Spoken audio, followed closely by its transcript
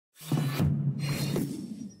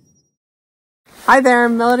Hi there,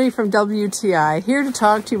 I'm Melody from WTI, here to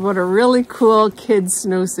talk to you about a really cool kid's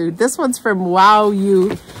snowsuit. This one's from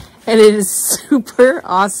WOWU, and it is super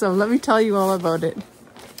awesome. Let me tell you all about it.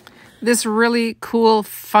 This really cool,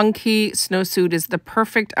 funky snowsuit is the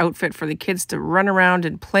perfect outfit for the kids to run around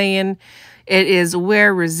and play in. It is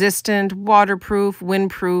wear resistant, waterproof,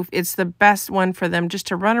 windproof. It's the best one for them just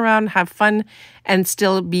to run around, have fun, and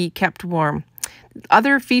still be kept warm.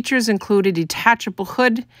 Other features include a detachable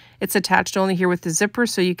hood. It's attached only here with the zipper,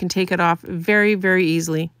 so you can take it off very, very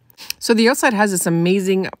easily. So the outside has this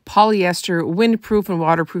amazing polyester, windproof, and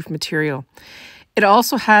waterproof material. It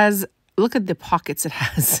also has, look at the pockets it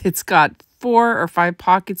has. It's got 4 or 5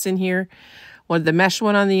 pockets in here. The mesh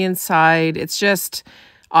one on the inside. It's just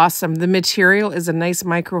awesome. The material is a nice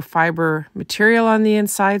microfiber material on the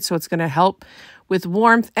inside, so it's going to help with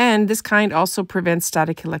warmth, and this kind also prevents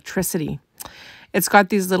static electricity. It's got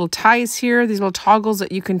these little ties here, these little toggles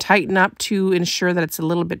that you can tighten up to ensure that it's a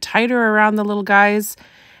little bit tighter around the little guys,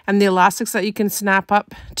 and the elastics that you can snap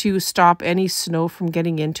up to stop any snow from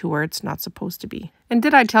getting into where it's not supposed to be. And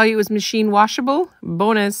did I tell you it was machine washable?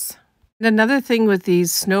 Bonus. And another thing with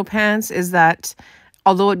these snow pants is that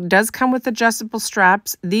although it does come with adjustable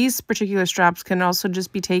straps, these particular straps can also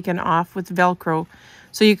just be taken off with Velcro,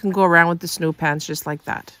 so you can go around with the snow pants just like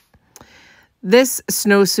that. This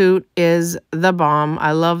snowsuit is the bomb.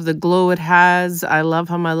 I love the glow it has. I love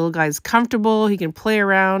how my little guy's comfortable. He can play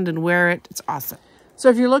around and wear it. It's awesome. So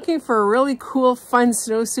if you're looking for a really cool, fun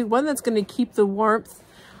snowsuit, one that's going to keep the warmth,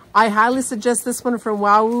 I highly suggest this one from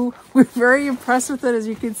WOWU. We're very impressed with it, as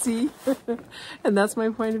you can see. And that's my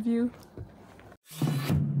point of view.